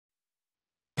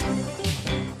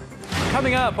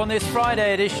Coming up on this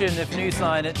Friday edition of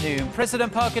Newsline at noon,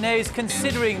 President Park Geun-hye is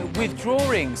considering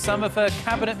withdrawing some of her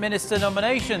cabinet minister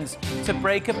nominations to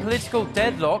break a political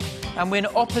deadlock and win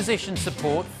opposition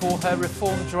support for her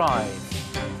reform drive.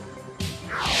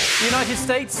 The United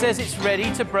States says it's ready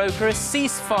to broker a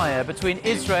ceasefire between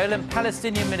Israel and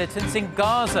Palestinian militants in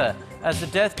Gaza as the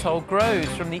death toll grows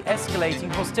from the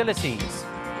escalating hostilities.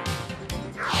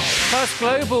 Plus,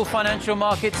 global financial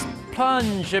markets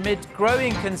plunge amid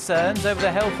growing concerns over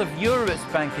the health of Europe's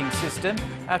banking system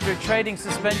after a trading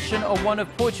suspension of one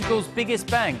of Portugal's biggest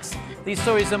banks. These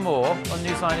stories and more on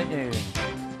Newsline at noon.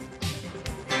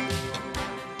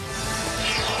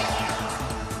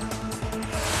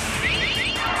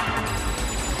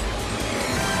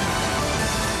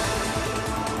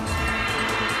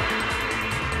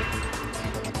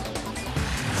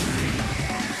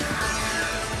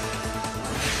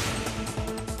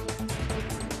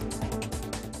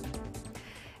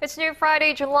 It's New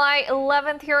Friday, July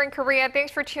 11th here in Korea.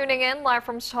 Thanks for tuning in. Live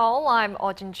from Seoul, I'm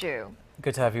Jin-ju.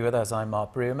 Good to have you with us. I'm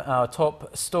Mark Broom. Our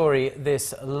top story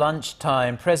this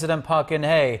lunchtime. President Park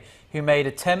Geun-hye, who made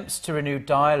attempts to renew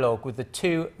dialogue with the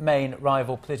two main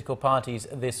rival political parties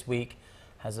this week,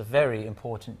 has a very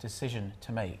important decision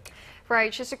to make.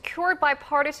 Right. She secured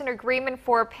bipartisan agreement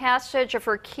for passage of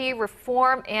her key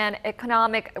reform and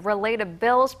economic-related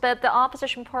bills, but the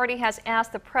opposition party has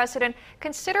asked the president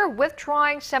consider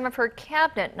withdrawing some of her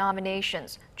cabinet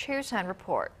nominations. Choi You-sun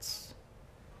reports.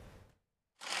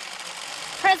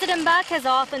 President Park has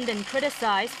often been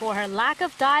criticized for her lack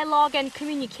of dialogue and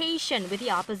communication with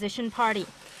the opposition party.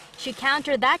 She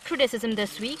countered that criticism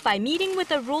this week by meeting with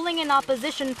the ruling and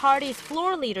opposition party's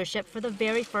floor leadership for the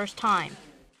very first time.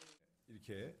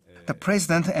 The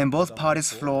president and both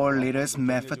parties' floor leaders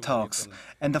met for talks,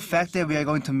 and the fact that we are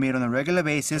going to meet on a regular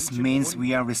basis means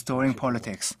we are restoring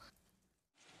politics.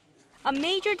 A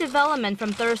major development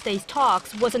from Thursday's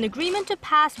talks was an agreement to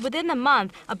pass within a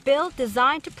month a bill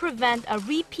designed to prevent a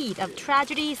repeat of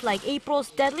tragedies like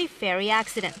April's deadly ferry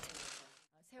accident.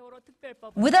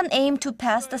 With an aim to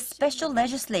pass the special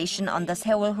legislation on the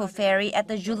Sewol-ho ferry at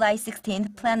the July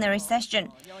 16th plenary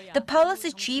session, the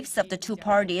policy chiefs of the two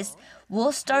parties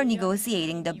will start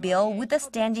negotiating the bill with the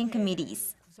standing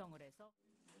committees.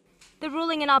 The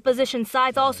ruling and opposition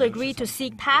sides also agreed to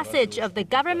seek passage of the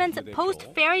government's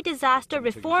post-ferry disaster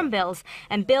reform bills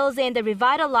and bills aimed at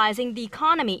revitalizing the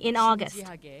economy in August.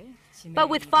 But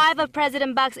with 5 of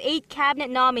President Park's 8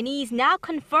 cabinet nominees now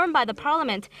confirmed by the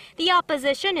parliament, the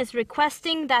opposition is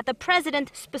requesting that the president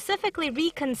specifically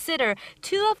reconsider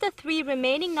 2 of the 3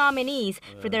 remaining nominees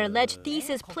for their alleged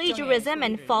thesis plagiarism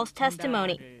and false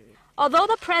testimony. Although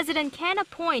the president can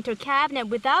appoint her cabinet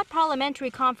without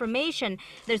parliamentary confirmation,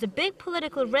 there's a big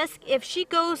political risk if she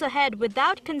goes ahead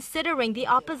without considering the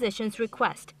opposition's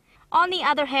request. On the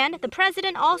other hand, the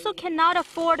president also cannot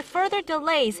afford further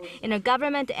delays in her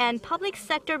government and public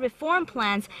sector reform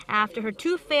plans after her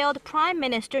 2 failed prime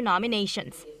minister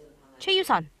nominations. Choi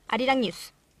You-sun, Arirang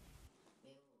News.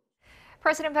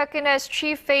 President Park Geun-hye's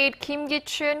chief aide Kim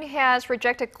Ki-chun has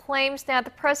rejected claims that the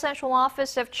presidential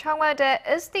office of Cheongwade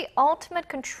is the ultimate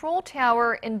control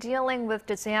tower in dealing with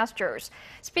disasters.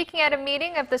 Speaking at a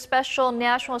meeting of the Special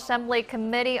National Assembly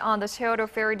Committee on the Sewol-ho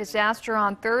ferry disaster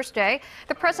on Thursday,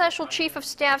 the presidential chief of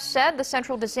staff said the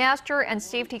Central Disaster and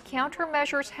Safety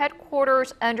Countermeasures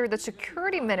headquarters under the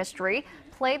Security Ministry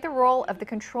played the role of the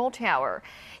control tower.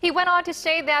 He went on to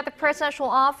say that the presidential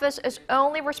office is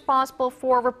only responsible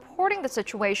for reporting the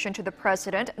situation to the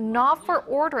president, not for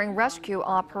ordering rescue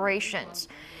operations.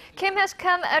 Kim has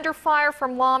come under fire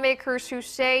from lawmakers who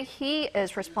say he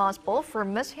is responsible for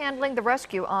mishandling the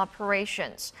rescue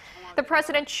operations. The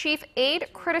president's chief aide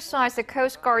criticized the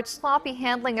Coast Guard's sloppy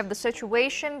handling of the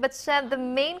situation, but said the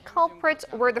main culprits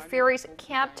were the ferry's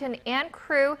captain and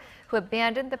crew who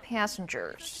abandoned the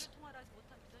passengers.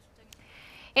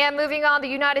 And moving on, the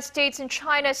United States and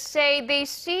China say they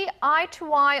see eye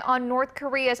to eye on North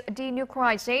Korea's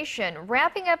denuclearization.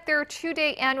 Wrapping up their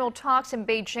 2-day annual talks in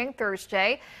Beijing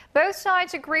Thursday, both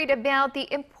sides agreed about the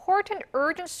important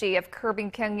urgency of curbing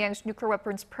Pyongyang's nuclear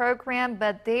weapons program,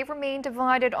 but they remain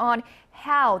divided on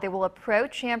how they will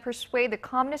approach and persuade the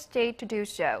communist state to do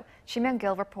so.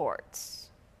 Shimyeon-gil reports.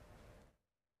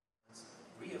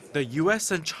 The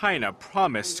U.S. and China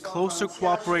promised closer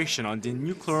cooperation on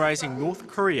denuclearizing North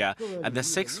Korea at the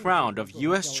 6th round of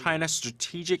U.S.-China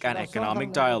strategic and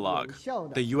economic dialogue.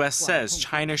 The U.S. says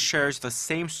China shares the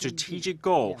same strategic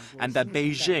goal and that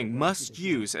Beijing must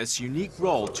use its unique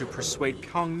role to persuade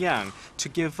Pyongyang to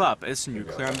give up its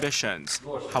nuclear ambitions.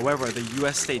 However, the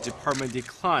U.S. State Department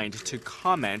declined to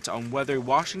comment on whether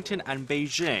Washington and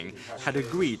Beijing had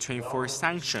agreed to enforce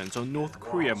sanctions on North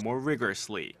Korea more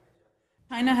rigorously.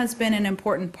 China has been an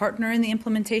important partner in the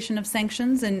implementation of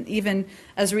sanctions, and even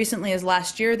as recently as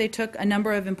last year, they took a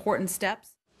number of important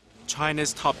steps.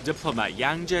 China's top diplomat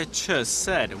Yang Jiechi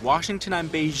said Washington and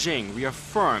Beijing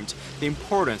reaffirmed the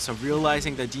importance of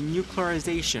realizing the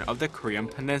denuclearization of the Korean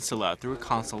peninsula through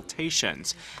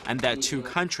consultations, and that two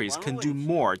countries can do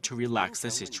more to relax the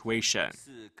situation.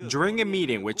 During a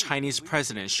meeting with Chinese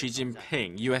President Xi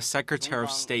Jinping, U.S. Secretary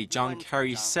of State John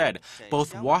Kerry said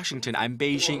both Washington and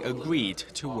Beijing agreed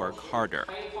to work harder.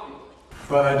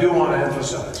 But I do want to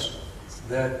emphasize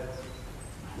that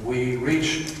we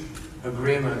reached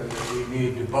agreement that we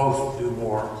need to both do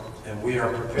more, and we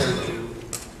are prepared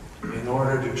to, in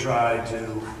order to try to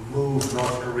move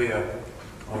North Korea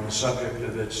on the subject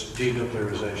of its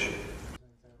denuclearization.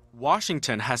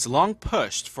 Washington has long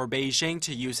pushed for Beijing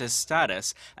to use its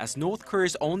status as North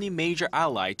Korea's only major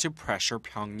ally to pressure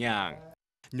Pyongyang.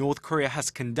 North Korea has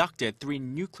conducted 3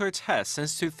 nuclear tests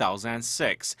since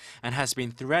 2006 and has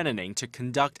been threatening to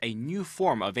conduct a new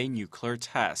form of a nuclear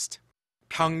test.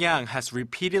 Pyongyang has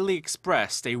repeatedly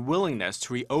expressed a willingness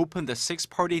to reopen the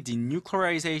 6-party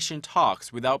denuclearization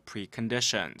talks without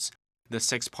preconditions. The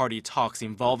 6-party talks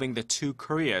involving the two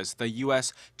Koreas, the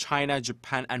U.S., China,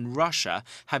 Japan, and Russia,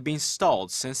 have been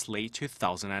stalled since late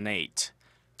 2008.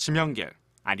 Kim Hyung-gil,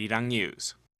 Arirang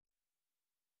News.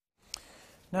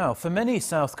 Now, for many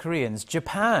South Koreans,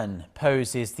 Japan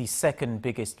poses the second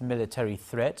biggest military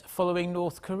threat following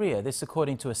North Korea. This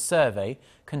according to a survey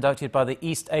conducted by the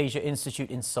East Asia Institute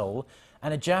in Seoul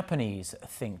and a Japanese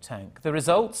think tank. The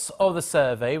results of the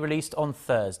survey, released on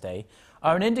Thursday,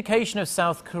 are an indication of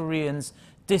South Koreans'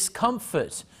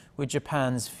 discomfort with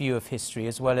Japan's view of history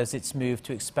as well as its move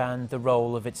to expand the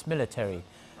role of its military.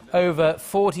 Over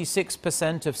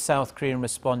 46% of South Korean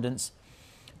respondents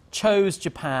chose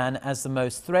Japan as the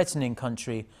most threatening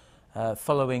country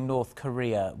following North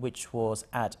Korea, which was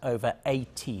at over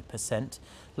 80%.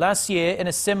 Last year, in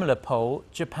a similar poll,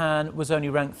 Japan was only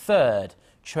ranked 3rd,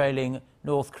 trailing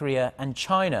North Korea and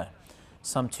China.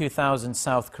 Some 2,000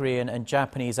 South Korean and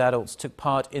Japanese adults took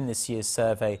part in this year's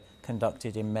survey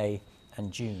conducted in May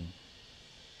and June.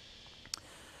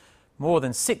 More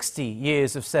than 60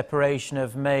 years of separation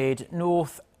have made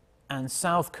North and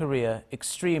South Korea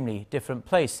extremely different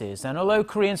places. And although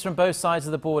Koreans from both sides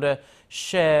of the border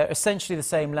share essentially the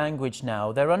same language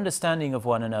now, their understanding of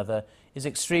one another is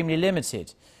extremely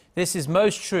limited. This is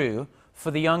most true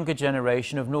for the younger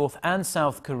generation of North and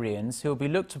South Koreans who will be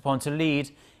looked upon to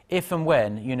lead if and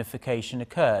when unification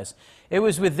occurs. It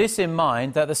was with this in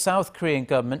mind that the South Korean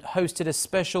government hosted a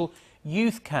special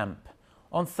youth camp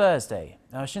on Thursday.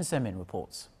 Now, Shin Se-min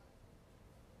reports.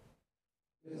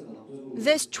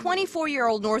 This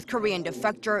 24-year-old North Korean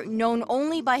defector, known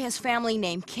only by his family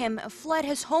name Kim, fled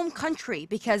his home country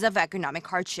because of economic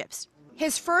hardships.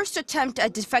 His first attempt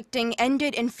at defecting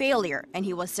ended in failure, and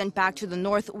he was sent back to the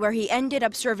north, where he ended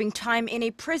up serving time in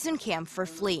a prison camp for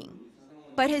fleeing.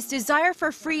 But his desire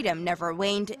for freedom never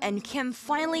waned, and Kim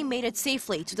finally made it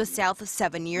safely to the south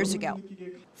 7 years ago.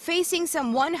 Facing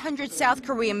some 100 South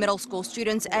Korean middle school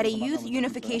students at a youth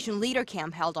unification leader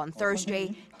camp held on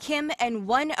Thursday, Kim and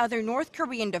one other North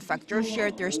Korean defector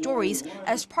shared their stories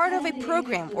as part of a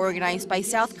program organized by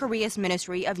South Korea's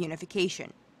Ministry of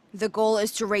Unification. The goal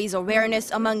is to raise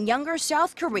awareness among younger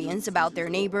South Koreans about their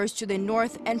neighbors to the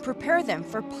north and prepare them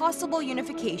for possible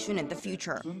unification in the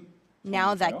future.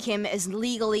 Now that Kim is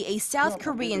legally a South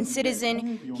Korean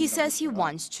citizen, he says he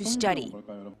wants to study.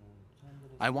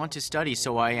 I want to study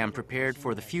so I am prepared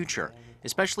for the future,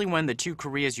 especially when the two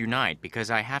Koreas unite, because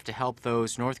I have to help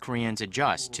those North Koreans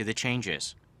adjust to the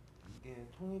changes.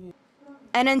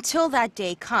 And until that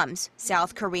day comes,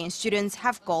 South Korean students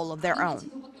have goals of their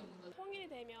own.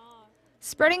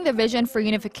 Spreading the vision for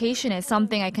unification is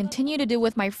something I continue to do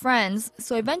with my friends,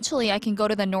 so eventually I can go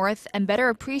to the North and better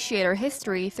appreciate our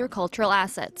history through cultural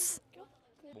assets.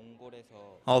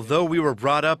 Although we were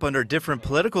brought up under different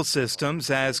political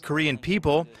systems as Korean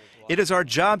people, it is our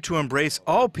job to embrace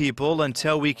all people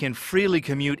until we can freely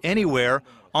commute anywhere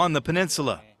on the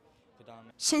peninsula.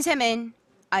 Shin Se-min,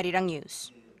 Arirang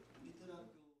News.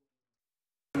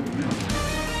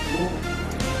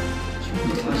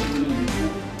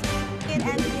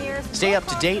 Stay up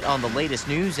to date on the latest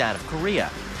news out of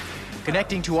Korea.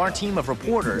 connecting to our team of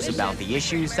reporters about the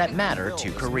issues that matter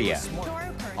to Korea.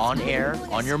 On air,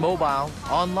 on your mobile,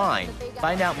 online.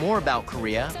 Find out more about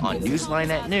Korea on Newsline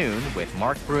at noon with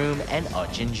Mark Broom and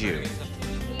Jin-ju.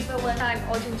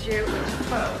 I'm Jin-ju.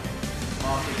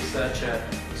 Market researcher,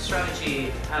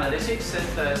 strategy analytics, said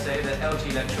Thursday that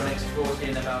LG Electronics brought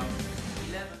in about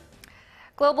 11.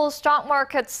 Global stock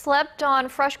markets slept on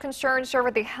fresh concerns over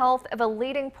the health of a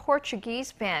leading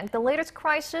Portuguese bank. The latest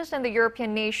crisis in the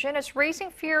European nation is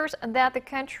raising fears that the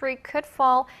country could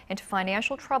fall into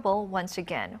financial trouble once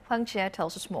again. Hwang Jie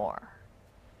tells us more.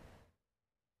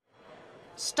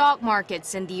 Stock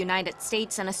markets in the United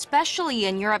States and especially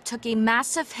in Europe took a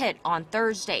massive hit on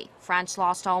Thursday. France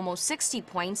lost almost 60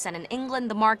 points, and in England,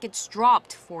 the markets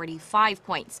dropped 45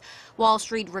 points. Wall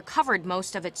Street recovered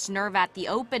most of its nerve at the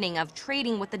opening of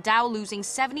trading, with the Dow losing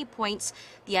 70 points,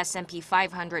 the S&P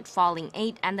 500 falling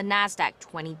 8, and the Nasdaq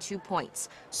 22 points.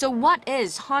 So what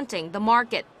is haunting the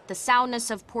market? The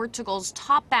soundness of Portugal's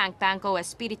top bank, Banco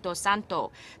Espírito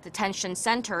Santo. The tension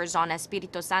centers on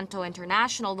Espírito Santo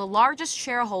International, the largest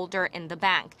shareholder in the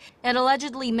bank. It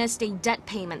allegedly missed a debt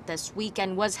payment this week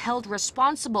and was held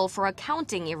responsible for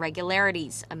accounting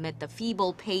irregularities. Amid the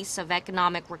feeble pace of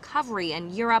economic recovery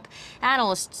in Europe,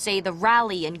 analysts say the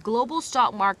rally in global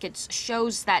stock markets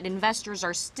shows that investors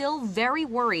are still very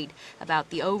worried about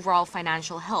the overall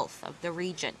financial health of the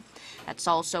region. That's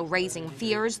also raising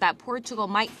fears that Portugal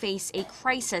might face a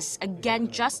crisis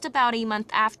again just about a month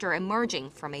after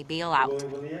emerging from a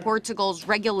bailout. Portugal's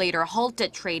regulator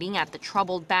halted trading at the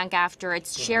troubled bank after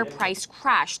its share price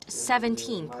crashed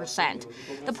 17%.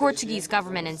 The Portuguese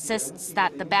government insists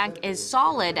that the bank is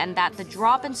solid and that the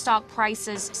drop in stock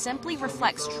prices simply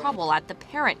reflects trouble at the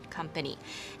parent company.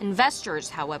 Investors,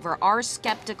 however, are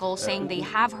skeptical, saying they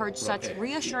have heard such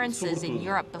reassurances in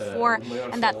Europe before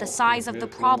and that the size of the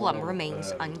problem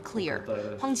remains unclear.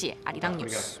 Hwang Jie, Arirang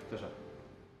News.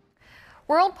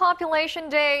 World Population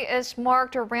Day is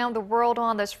marked around the world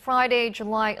on this Friday,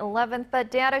 July 11th, but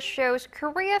data shows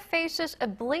Korea faces a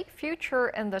bleak future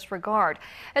in this regard.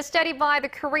 A study by the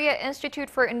Korea Institute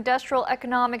for Industrial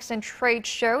Economics and Trade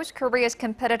shows Korea's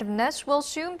competitiveness will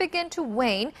soon begin to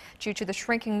wane due to the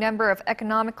shrinking number of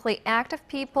economically active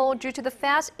people due to the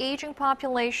fast aging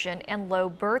population and low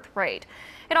birth rate.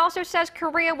 It also says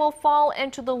Korea will fall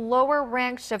into the lower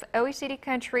ranks of OECD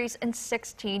countries in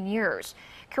 16 years.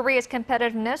 Korea's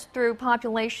competitiveness through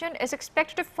population is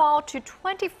expected to fall to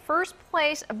 21st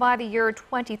place by the year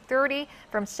 2030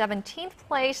 from 17th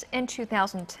place in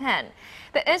 2010.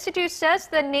 The institute says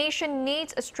the nation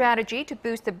needs a strategy to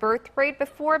boost the birth rate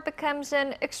before it becomes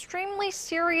an extremely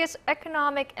serious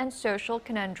economic and social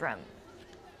conundrum.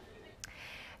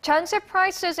 Jeonse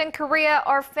prices in Korea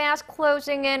are fast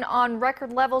closing in on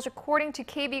record levels according to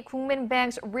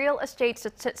KBKookminbank's real estate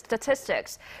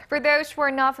statistics. For those who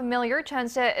are not familiar,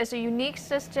 Jeonse is a unique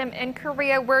system in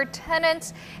Korea where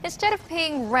tenants, instead of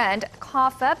paying rent,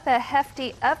 cough up a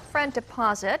hefty upfront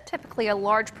deposit, typically a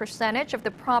large percentage of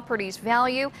the property's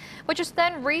value, which is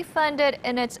then refunded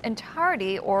in its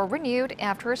entirety or renewed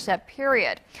after a set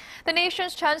period. The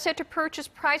nation's Jeonse to purchase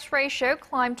price ratio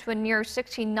climbed to a near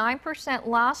 69%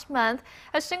 last month,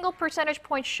 a single percentage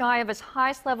point shy of its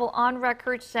highest level on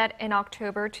record set in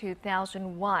October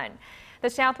 2001. The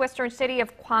southwestern city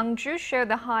of Gwangju showed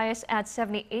the highest at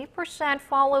 78%,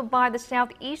 followed by the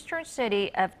southeastern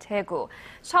city of Daegu.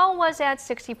 Seoul was at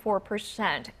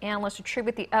 64%. Analysts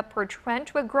attribute the upward trend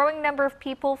to a growing number of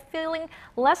people feeling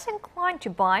less inclined to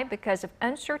buy because of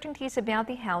uncertainties about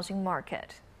the housing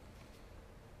market.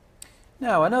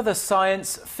 Now, another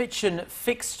science fiction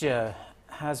fixture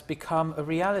has become a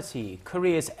reality.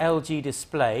 Korea's LG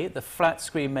Display, the flat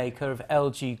screen maker of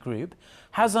LG Group,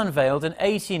 has unveiled an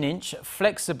 18-inch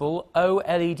flexible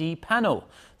OLED panel.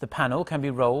 The panel can be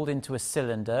rolled into a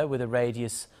cylinder with a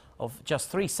radius of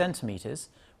just 3 centimeters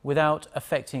without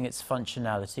affecting its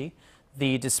functionality.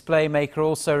 The display maker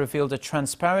also revealed a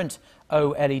transparent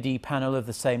OLED panel of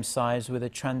the same size with a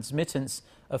transmittance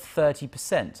of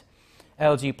 30%.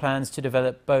 LG plans to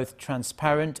develop both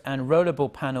transparent and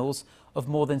rollable panels of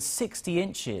more than 60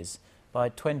 inches by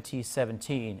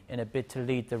 2017 in a bid to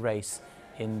lead the race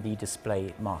in the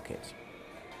display market.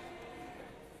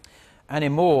 And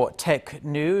in more tech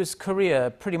news,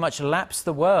 Korea pretty much laps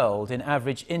the world in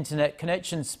average internet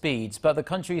connection speeds, but the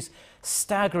country's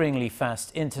staggeringly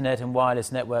fast internet and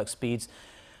wireless network speeds,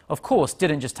 of course,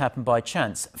 didn't just happen by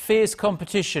chance. Fierce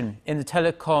competition in the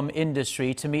telecom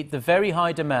industry to meet the very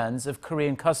high demands of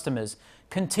Korean customers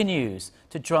continues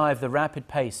to drive the rapid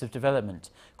pace of development.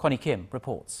 Kwon Kim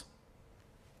reports.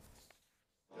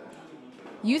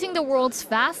 Using the world's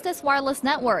fastest wireless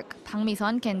network, Park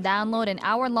Geun-hye can download an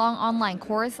hour-long online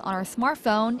course on her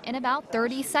smartphone in about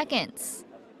 30 seconds.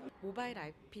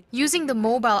 Using the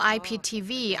mobile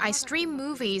IPTV, I stream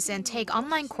movies and take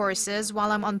online courses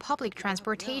while I'm on public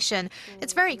transportation.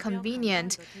 It's very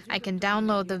convenient. I can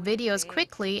download the videos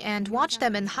quickly and watch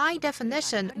them in high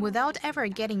definition without ever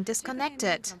getting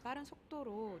disconnected.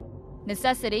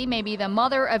 Necessity may be the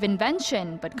mother of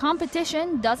invention, but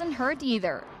competition doesn't hurt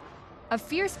either. A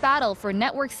fierce battle for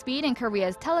network speed in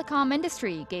Korea's telecom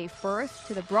industry gave birth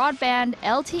to the broadband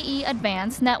LTE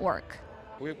Advanced Network.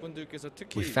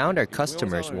 We found our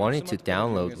customers wanting to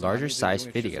download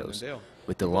larger-sized videos.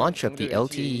 With the launch of the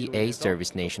LTE-A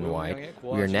service nationwide,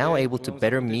 we are now able to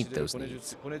better meet those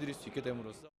needs.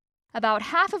 About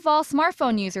half of all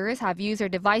smartphone users have used their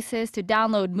devices to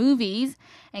download movies,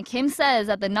 and Kim says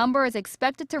that the number is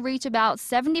expected to reach about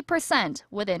 70%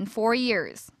 within 4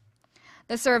 years.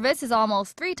 The service is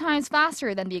almost 3 times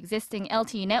faster than the existing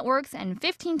LTE networks and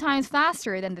 15 times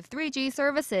faster than the 3G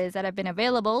services that have been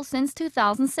available since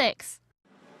 2006.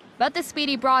 But the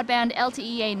speedy broadband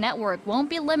LTE-A network won't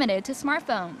be limited to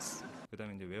smartphones.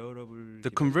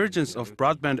 The convergence of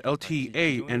broadband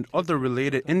LTE-A and other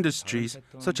related industries,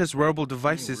 such as wearable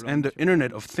devices and the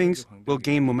Internet of Things, will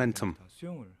gain momentum.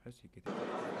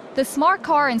 The smart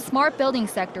car and smart building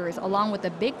sectors, along with the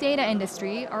big data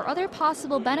industry, are other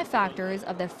possible benefactors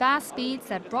of the fast speeds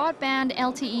that broadband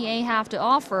LTE-A have to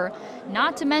offer,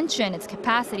 not to mention its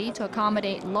capacity to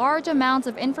accommodate large amounts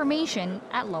of information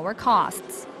at lower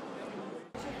costs.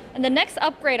 And the next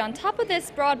upgrade on top of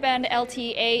this broadband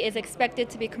LTE-A is expected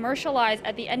to be commercialized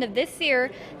at the end of this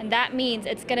year, and that means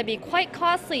it's going to be quite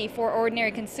costly for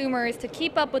ordinary consumers to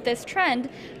keep up with this trend,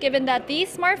 given that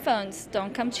these smartphones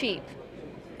don't come cheap.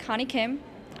 Connie Kim,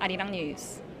 Arirang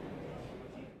News.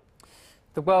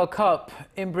 The World Cup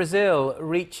in Brazil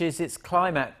reaches its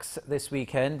climax this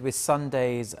weekend with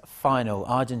Sunday's final,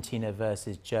 Argentina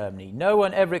versus Germany. No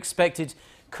one ever expected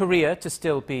Korea to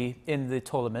still be in the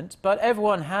tournament, but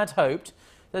everyone had hoped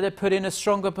that they'd put in a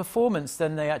stronger performance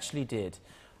than they actually did.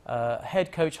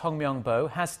 Head coach Hong Myung-bo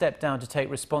has stepped down to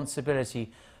take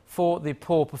responsibility for the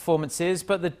poor performances,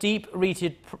 but the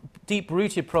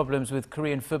deep-rooted problems with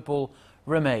Korean football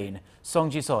remain.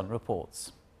 Song Ji-sun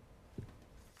reports.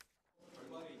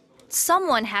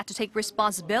 Someone had to take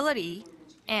responsibility,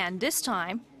 and this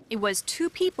time it was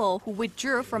 2 people who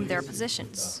withdrew from their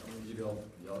positions.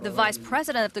 The vice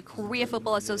president of the Korea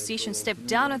Football Association stepped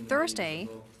down on Thursday,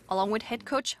 along with head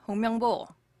coach Hong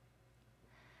Myung-bo.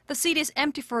 The seat is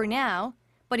empty for now,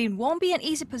 but it won't be an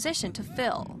easy position to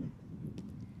fill.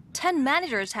 10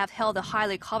 managers have held the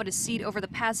highly coveted seat over the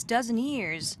past dozen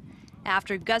years,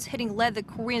 after Gus Hiddink led the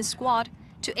Korean squad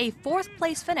to a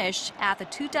 4th-place finish at the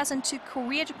 2002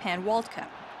 Korea-Japan World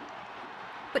Cup.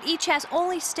 But each has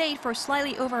only stayed for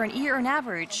slightly over a year on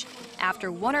average,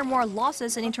 after 1 or more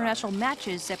losses in international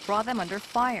matches that brought them under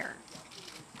fire.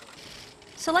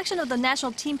 Selection of the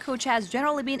national team coach has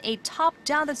generally been a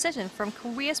top-down decision from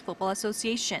Korea's Football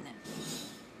Association.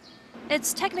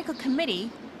 Its technical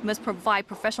committee must provide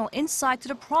professional insight to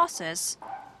the process,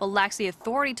 but lacks the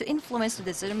authority to influence the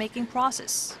decision-making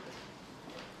process.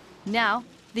 Now,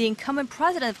 the incumbent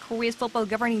president of Korea's football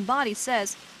governing body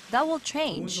says that will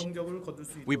change.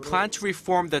 We plan to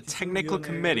reform the technical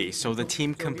committee so the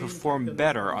team can perform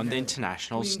better on the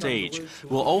international stage.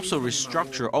 We'll also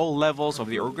restructure all levels of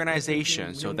the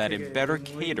organization so that it better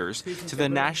caters to the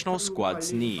national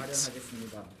squad's needs.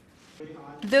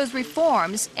 Those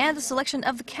reforms and the selection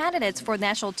of the candidates for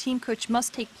national team coach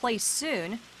must take place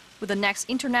soon, with the next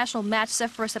international match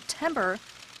set for September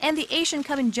and the Asian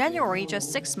Cup in January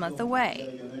just 6 months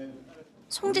away.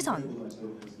 Song Ji-sun,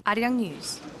 Arirang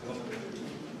News.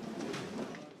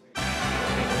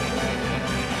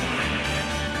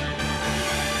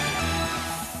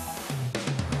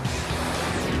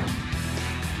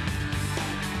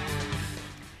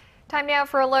 Time now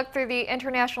for a look through the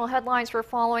international headlines we're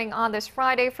following on this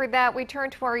Friday. For that, we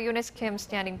turn to our Eunice Kim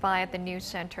standing by at the news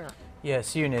center.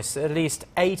 Yes, Eunice, at least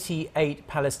 88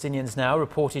 Palestinians now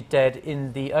reported dead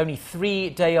in the only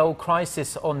 3-day-old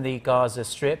crisis on the Gaza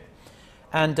Strip.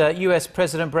 And US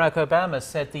President Barack Obama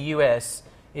said the US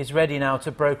is ready now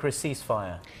to broker a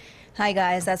ceasefire. Hi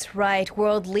guys, that's right.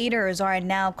 World leaders are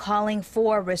now calling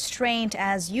for restraint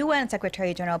as UN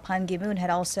Secretary General Ban Ki-moon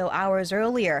had also hours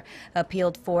earlier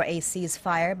appealed for a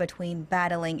ceasefire between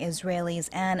battling Israelis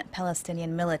and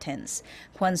Palestinian militants.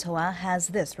 Kwon So-ah has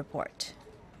this report.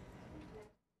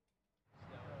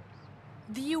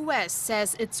 The U.S.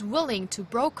 says it's willing to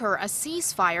broker a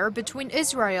ceasefire between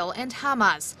Israel and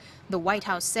Hamas. The White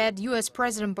House said U.S.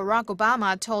 President Barack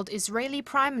Obama told Israeli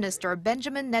Prime Minister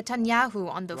Benjamin Netanyahu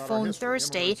on the phone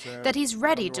Thursday that he's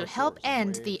ready to help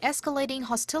end the escalating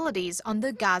hostilities on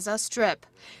the Gaza Strip.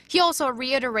 He also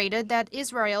reiterated that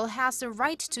Israel has the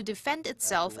right to defend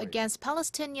itself against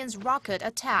Palestinians' rocket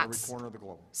attacks.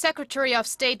 Secretary of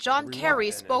State John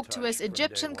Kerry spoke to his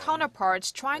Egyptian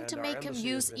counterpart, trying to make him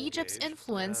use Egypt's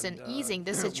influence in easing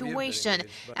the situation,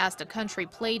 as the country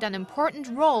played an important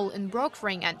role in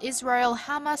brokering an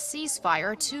Israel-Hamas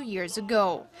ceasefire 2 years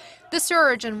ago. The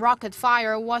surge in rocket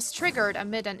fire was triggered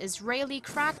amid an Israeli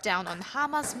crackdown on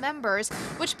Hamas members,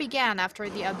 which began after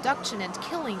the abduction and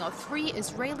killing of 3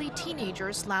 Israeli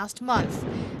teenagers last month.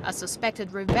 A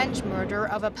suspected revenge murder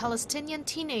of a Palestinian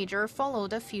teenager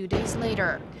followed a few days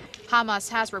later. Hamas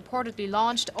has reportedly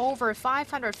launched over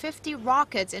 550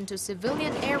 rockets into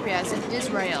civilian areas in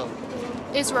Israel.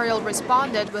 Israel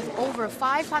responded with over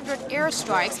 500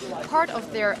 airstrikes, part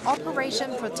of their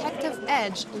Operation Protective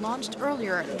Edge launched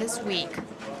earlier this week.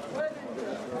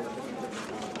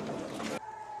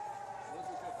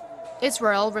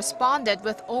 Israel responded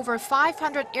with over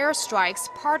 500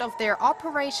 airstrikes, part of their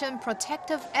Operation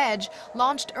Protective Edge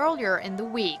launched earlier in the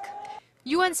week.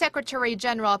 UN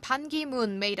Secretary-General Ban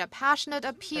Ki-moon made a passionate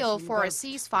appeal for a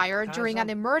ceasefire during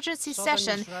an emergency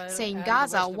session, saying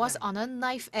Gaza was on a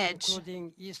knife edge.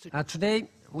 Today,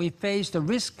 we face the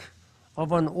risk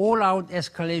of an all-out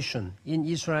escalation in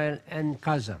Israel and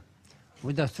Gaza,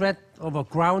 with the threat of a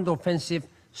ground offensive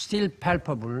still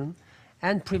palpable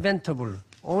and preventable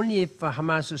only if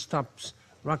Hamas stops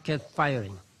rocket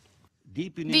firing.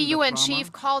 The UN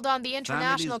chief called on the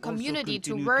international community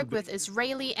to work with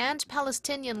Israeli and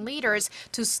Palestinian leaders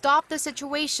to stop the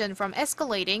situation from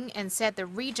escalating and said the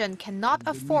region cannot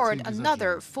afford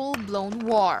another full-blown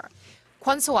war.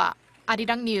 Kwon So-ah,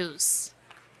 Arirang News.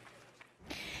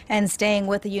 And staying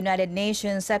with the United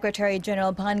Nations, Secretary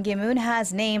General Ban Ki-moon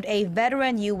has named a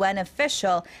veteran UN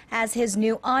official as his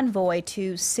new envoy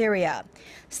to Syria.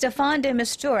 Staffan de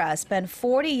Mistura spent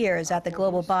 40 years at the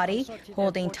global body,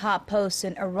 holding top posts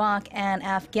in Iraq and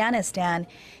Afghanistan.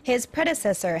 His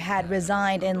predecessor had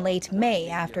resigned in late May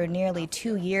after nearly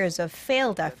 2 years of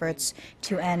failed efforts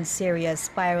to end Syria's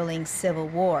spiraling civil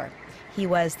war. He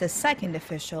was the second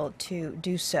official to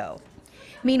do so.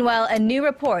 Meanwhile, a new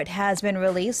report has been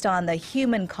released on the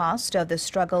human cost of the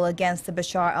struggle against the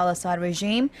Bashar al-Assad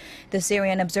regime. The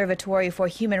Syrian Observatory for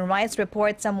Human Rights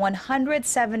reports some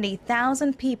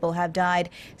 170,000 people have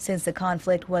died since the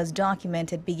conflict was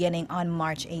documented beginning on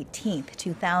March 18,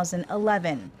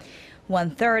 2011.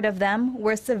 1/3 of them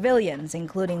were civilians,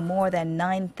 including more than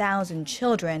 9,000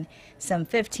 children. Some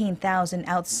 15,000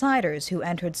 outsiders who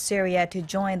entered Syria to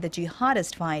join the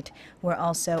jihadist fight were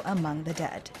also among the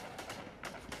dead.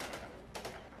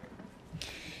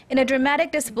 In a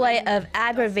dramatic display of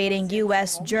aggravating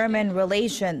U.S.-German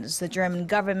relations, the German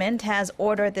government has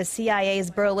ordered the CIA's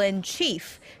Berlin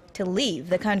chief to leave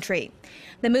the country.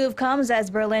 The move comes as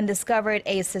Berlin discovered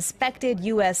a suspected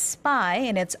U.S. spy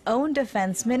in its own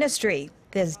defense ministry.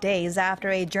 This days after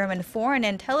a German foreign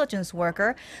intelligence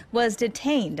worker was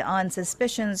detained on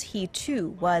suspicions he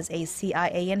too was a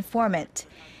CIA informant.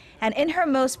 And in her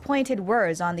most pointed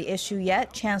words on the issue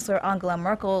yet, Chancellor Angela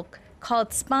Merkel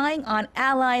called spying on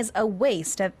allies a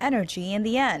waste of energy in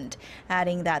the end,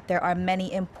 adding that there are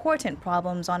many important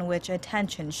problems on which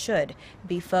attention should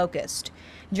be focused.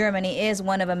 Germany is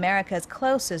one of America's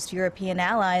closest European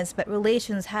allies, but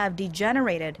relations have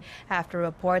degenerated after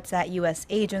reports that U.S.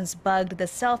 agents bugged the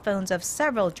cell phones of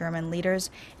several German leaders,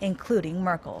 including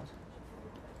Merkel.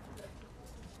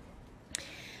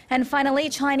 And finally,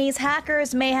 Chinese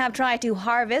hackers may have tried to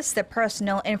harvest the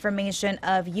personal information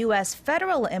of U.S.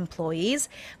 federal employees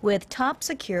with top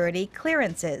security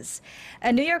clearances.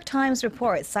 A New York Times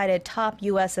report cited top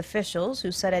U.S. officials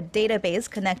who said a database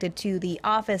connected to the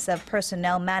Office of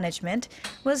Personnel Management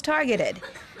was targeted.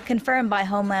 Confirmed by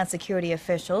Homeland Security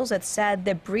officials, it said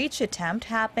the breach attempt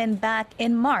happened back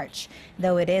in March,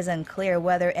 though it is unclear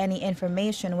whether any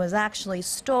information was actually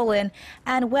stolen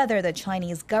and whether the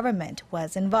Chinese government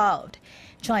was involved.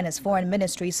 China's Foreign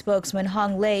Ministry spokesman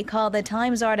Hong Lei called the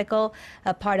Times article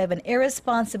a part of an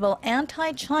irresponsible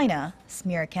anti-China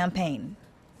smear campaign.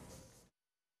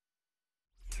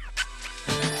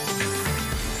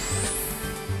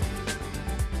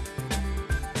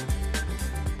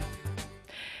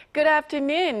 Good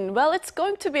afternoon. Well, it's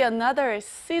going to be another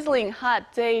sizzling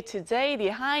hot day today. The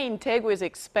high in Daegu is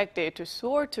expected to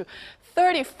soar to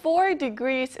 34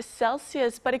 degrees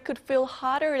Celsius, but it could feel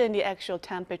hotter than the actual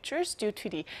temperatures due to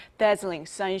the dazzling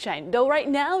sunshine. Though right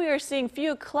now we are seeing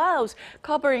few clouds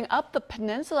covering up the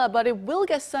peninsula, but it will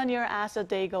get sunnier as the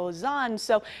day goes on.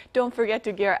 So don't forget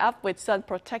to gear up with sun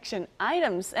protection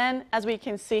items. And as we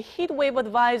can see, heat wave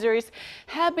advisories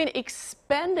have been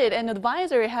expanded and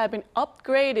advisory have been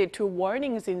upgraded to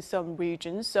warnings in some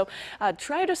regions. So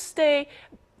try to stay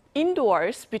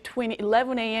indoors between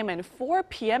 11 a.m. and 4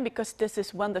 p.m. because this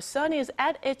is when the sun is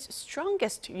at its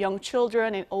strongest. Young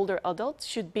children and older adults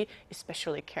should be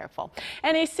especially careful.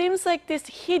 And it seems like this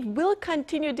heat will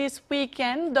continue this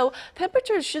weekend, though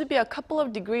temperatures should be a couple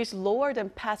of degrees lower than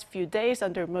past few days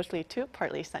under mostly to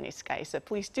partly sunny skies. So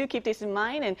please do keep this in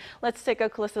mind, and let's take a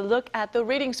closer look at the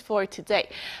readings for today.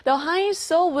 The high in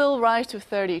Seoul will rise to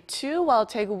 32, while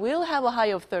Daegu will have a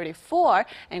high of 34,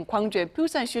 and Gwangju and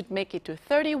Busan should make it to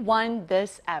 31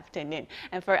 this afternoon.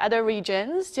 And for other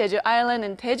regions, Jeju Island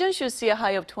and Daejeon should see a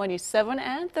high of 27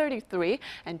 and 33,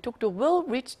 and Dokdo will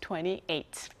reach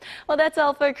 28. Well, that's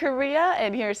all for Korea,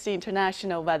 and here's the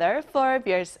international weather for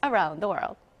viewers around the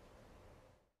world.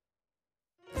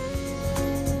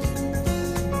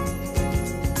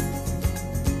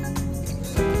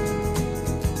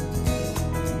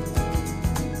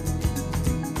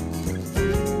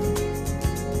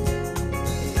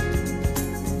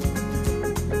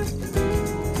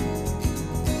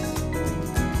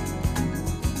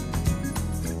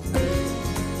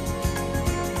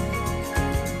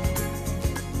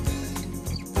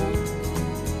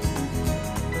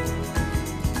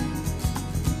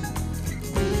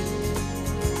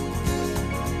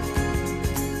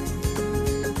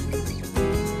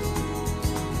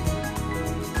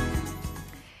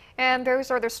 And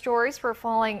those are the stories we're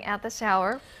following at this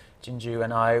hour. Jinju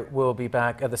and I will be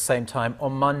back at the same time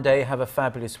on Monday. Have a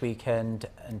fabulous weekend.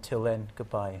 Until then,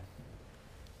 goodbye.